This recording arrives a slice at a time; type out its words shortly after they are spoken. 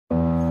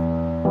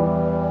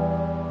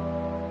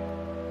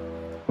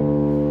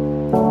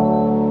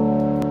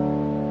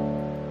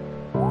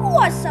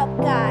What's up,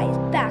 guys?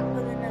 Back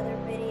with another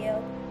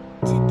video.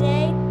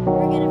 Today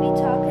we're going to be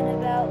talking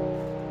about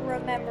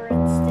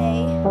Remembrance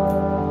Day.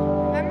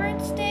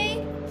 Remembrance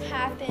Day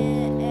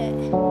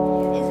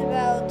is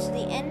about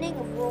the ending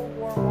of World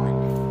War I.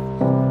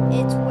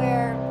 It's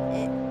where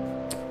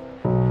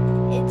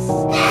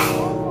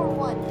World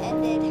War I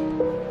ended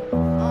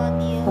on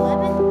the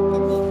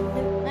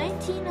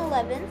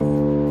 1911th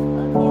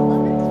of the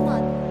 11th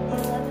month, the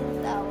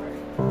 11th hour,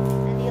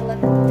 and the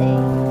 11th day.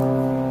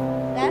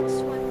 That's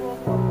when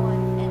World War I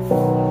ended.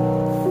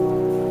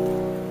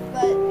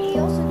 But we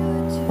also do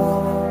it to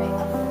commemorate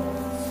other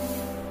wars,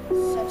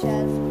 such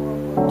as World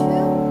War II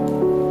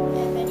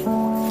and many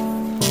more.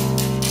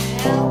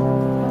 Now,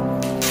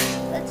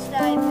 let's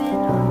dive in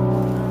on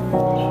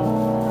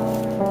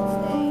Remembrance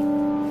Day.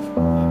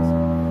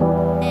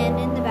 And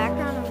in the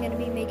background, I'm going to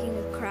be making a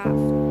craft.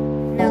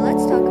 Now,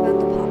 let's talk about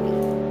the poppy.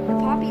 The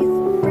poppy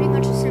is pretty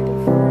much a symbol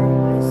for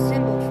Remembrance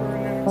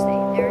Day.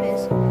 There it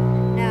is.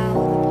 Now,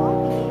 the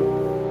poppy,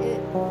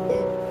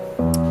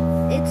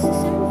 it's a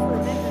symbol for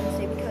Remembrance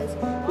Day because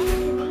one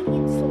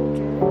Canadian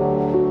soldier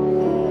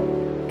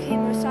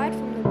came aside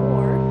from the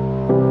war,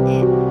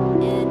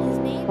 and his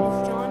name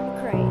is John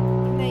McCrae.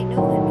 You might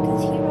know him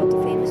because he wrote the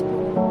famous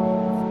poem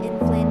in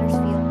Flanders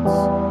Fields.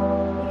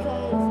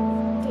 Because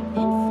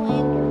in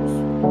Flanders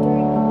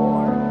during the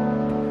war,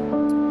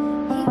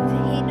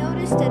 he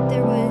noticed that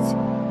there was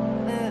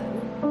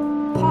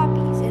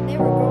poppies, and they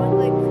were growing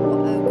like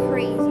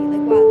crazy,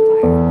 like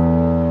wildfire.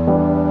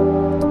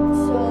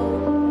 So,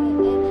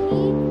 and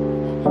he,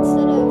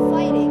 instead of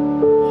fighting,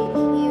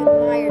 he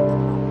admired the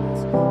poppies.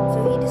 So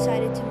he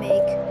decided to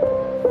make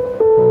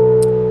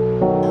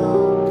the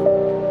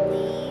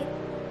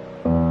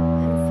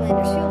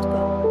Flanders Fields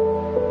poem.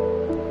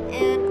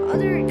 And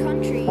other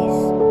countries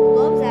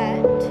love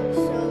that,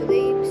 so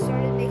they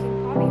started making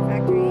poppy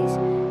factories,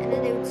 and then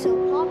they would sell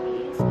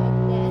poppies at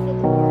the end of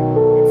the war.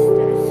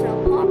 Sell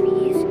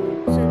poppies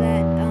so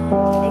that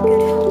they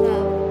could help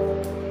out.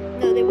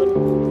 No, they would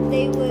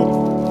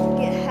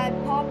had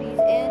poppies,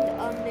 and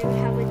they would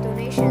have like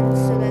donations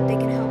so that they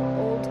can help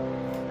old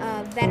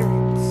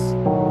veterans.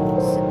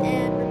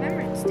 And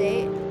Remembrance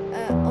Day,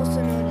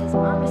 also known as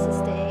Armitis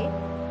Day,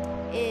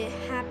 it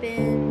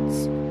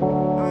happens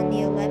on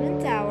the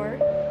 11th hour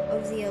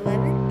of the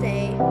 11th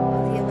day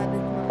of the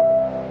 11th month.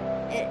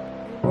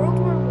 World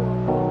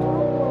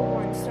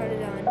War I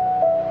started on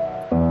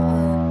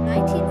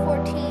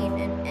 1914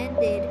 and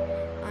ended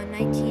on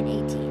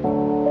 1918,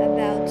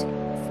 about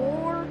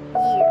 4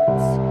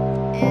 years.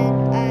 And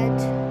at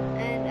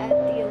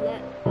the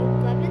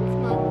 11th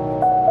month,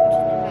 which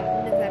is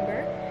November,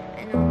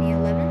 and on the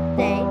 11th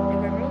day,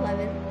 November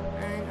 11th,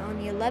 and on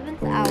the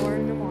 11th hour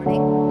in the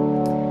morning,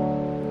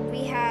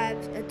 we have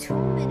a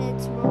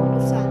 2-minute moment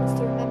of silence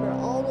to remember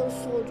all those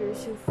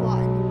soldiers who fought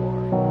in the war.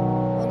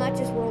 Well, not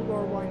just World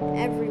War I,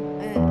 every war.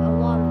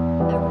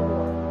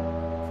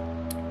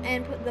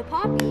 And the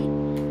poppy,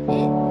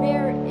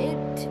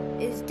 it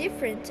is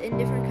different in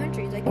different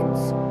countries. Like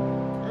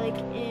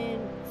in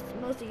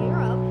most of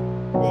Europe,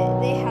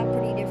 they have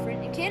pretty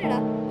different. In Canada,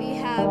 we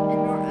have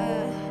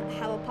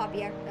how a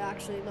poppy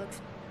actually looks: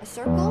 a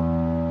circle,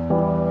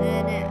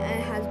 and it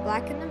has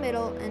black in the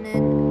middle, and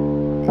then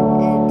it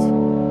has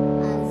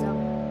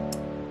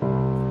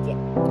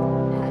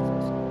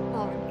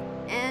pollen.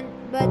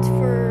 But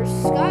for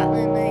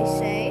Scotland, they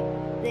say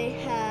they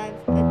have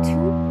a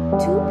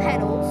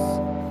two-petal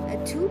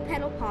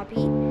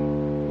poppy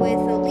with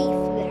a leaf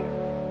there.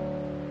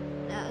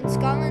 Now in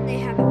Scotland, they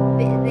had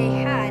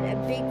a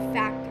big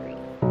factory.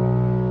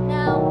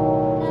 Now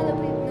that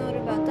we've known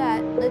about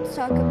that, let's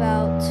talk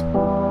about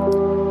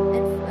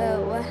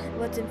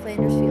what's in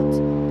Flanders Fields.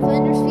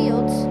 Flanders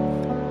Fields,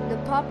 the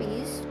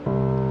poppies,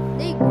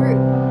 they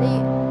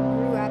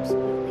grew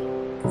absolutely,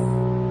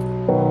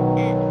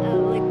 and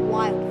like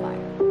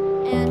wildfire,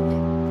 and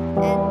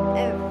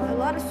a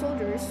lot of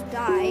soldiers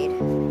died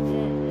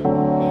in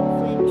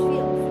Flanders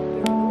Fields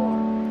during the war.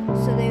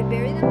 So they would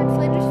bury them in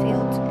Flanders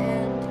Fields,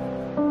 and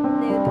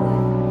they would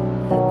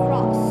put a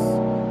cross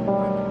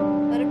on them.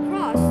 But a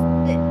cross,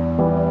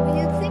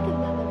 you'd think of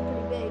them as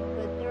pretty big,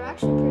 but they're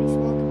actually pretty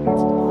small compared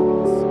to the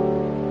poppies.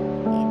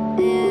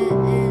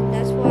 And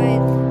that's why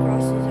the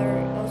crosses are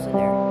also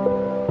there.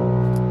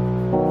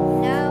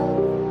 Now,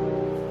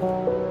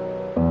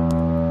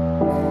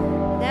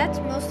 that's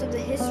most of the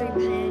history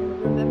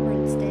behind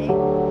Remembrance Day,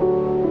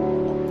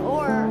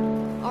 or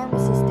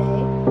Armistice Day,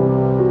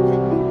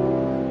 depending.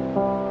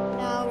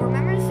 Now,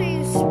 Remembrance Day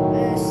is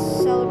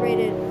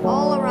celebrated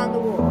all around the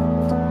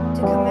world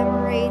to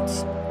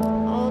commemorate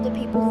all the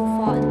people who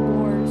fought in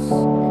wars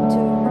and to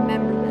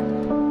remember them.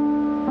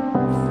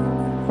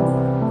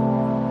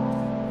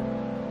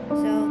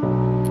 So,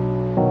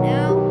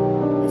 now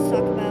let's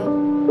talk about,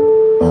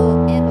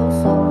 and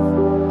also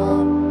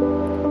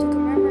to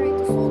commemorate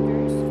the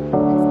soldiers,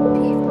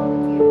 people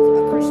would use a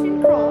Christian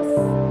cross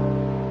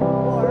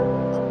or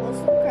a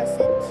Muslim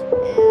crescent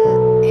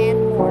and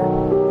more.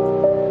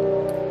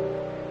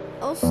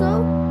 Also,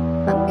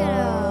 I'm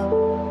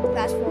gonna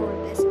fast forward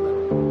this a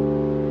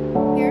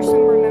little. Here's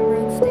some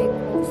Remembrance Day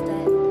quotes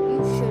that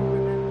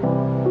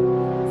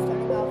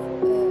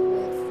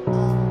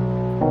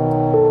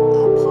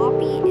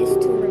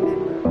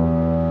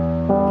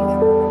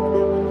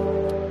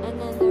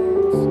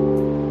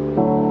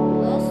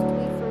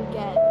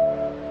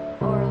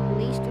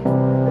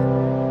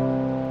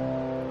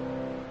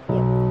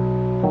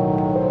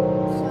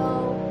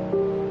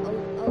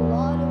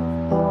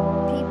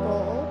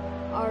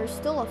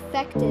all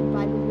affected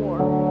by the war.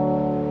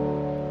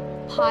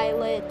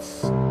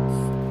 Pilots,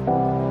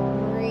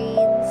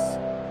 Marines,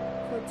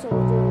 foot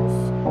soldiers,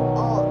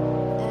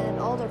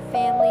 all their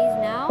families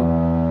now,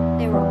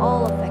 they were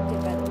all affected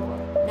by the war.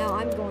 Now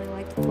I'm going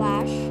like the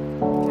Flash,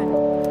 trying to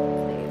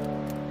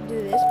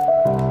do this.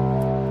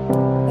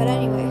 But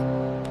anyway.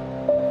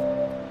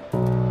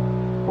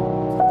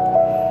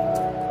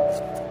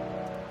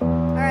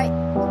 Alright,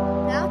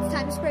 now it's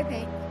time to spray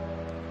paint.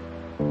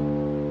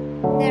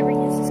 Never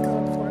used this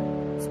color before.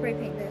 Spray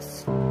paint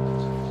this.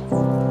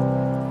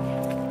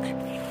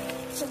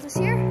 Put this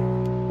here.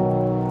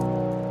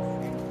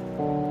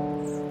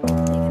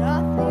 Take it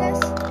off, I guess.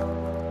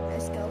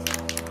 Let's go.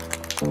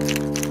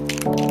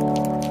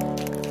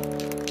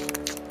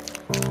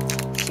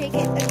 Shake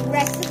it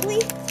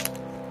aggressively.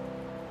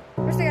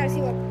 First I gotta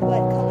see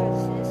what color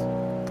this is.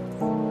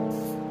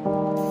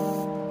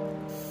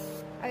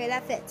 Okay,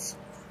 that fits.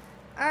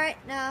 Alright,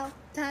 now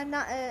time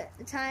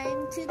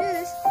to do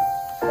this.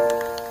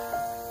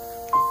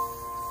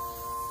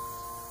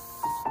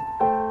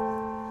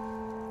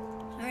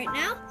 Alright,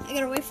 now I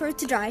gotta wait for it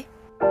to dry.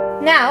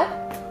 Now,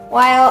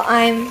 while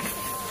I'm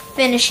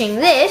finishing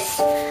this,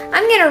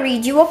 I'm gonna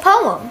read you a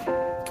poem.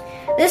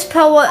 This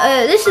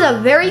is a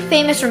very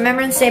famous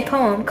Remembrance Day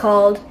poem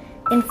called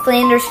 "In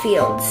Flanders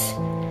Fields."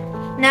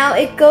 Now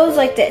it goes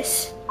like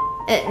this.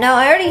 Now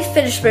I already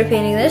finished spray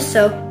painting this,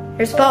 so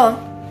here's the poem.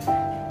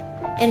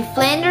 In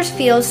Flanders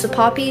fields the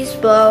poppies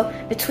blow,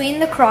 between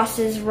the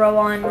crosses row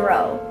on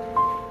row,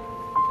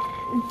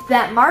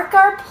 that mark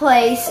our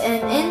place,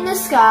 and in the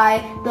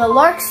sky the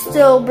larks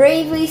still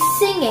bravely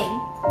singing.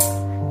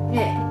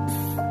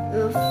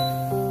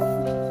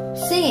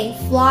 Singing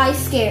fly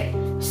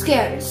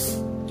scares.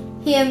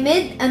 He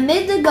amid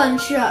the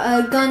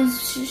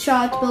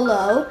gunshot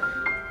below.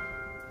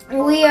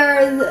 We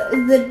are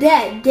the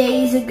dead.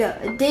 Days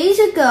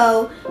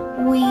ago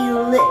we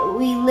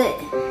lit.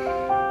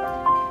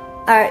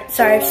 Alright,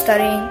 sorry, I'm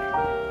studying.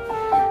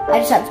 I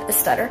just have a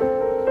stutter.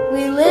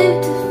 We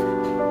lived,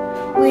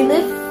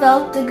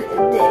 felt the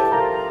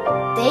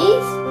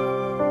days?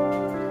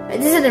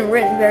 This isn't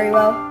written very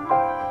well.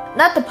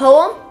 Not the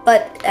poem,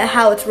 but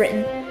how it's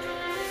written.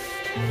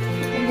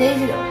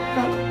 Days ago.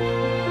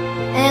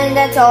 And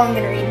that's all I'm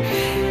gonna read.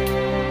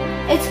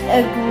 It's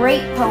a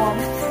great poem.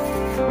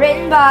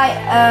 Written by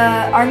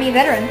an Army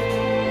veteran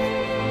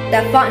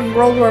that fought in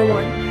World War I.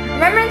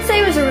 Remembrance Day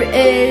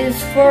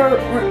is for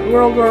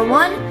World War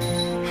I,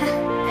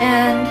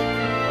 and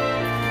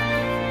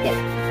yeah.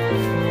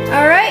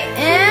 All right,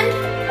 and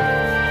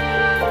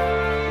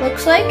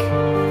looks like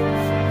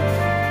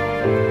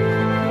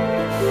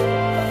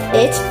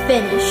it's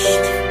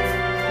finished.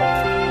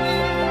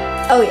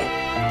 Oh yeah,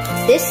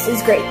 this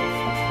is great.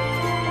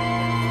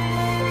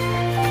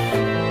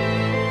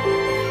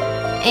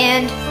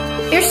 And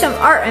here's some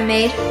art I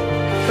made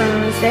for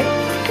Remembrance Day.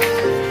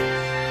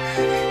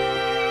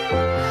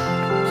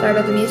 Sorry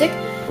about the music.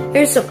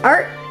 Here's some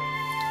art.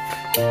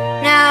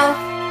 Now,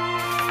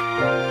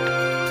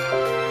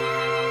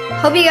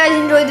 hope you guys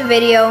enjoyed the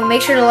video.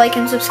 Make sure to like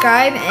and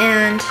subscribe,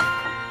 and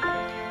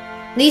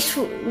least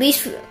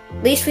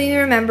we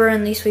remember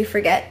and least we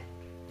forget.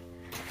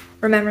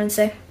 Remembrance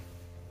Day.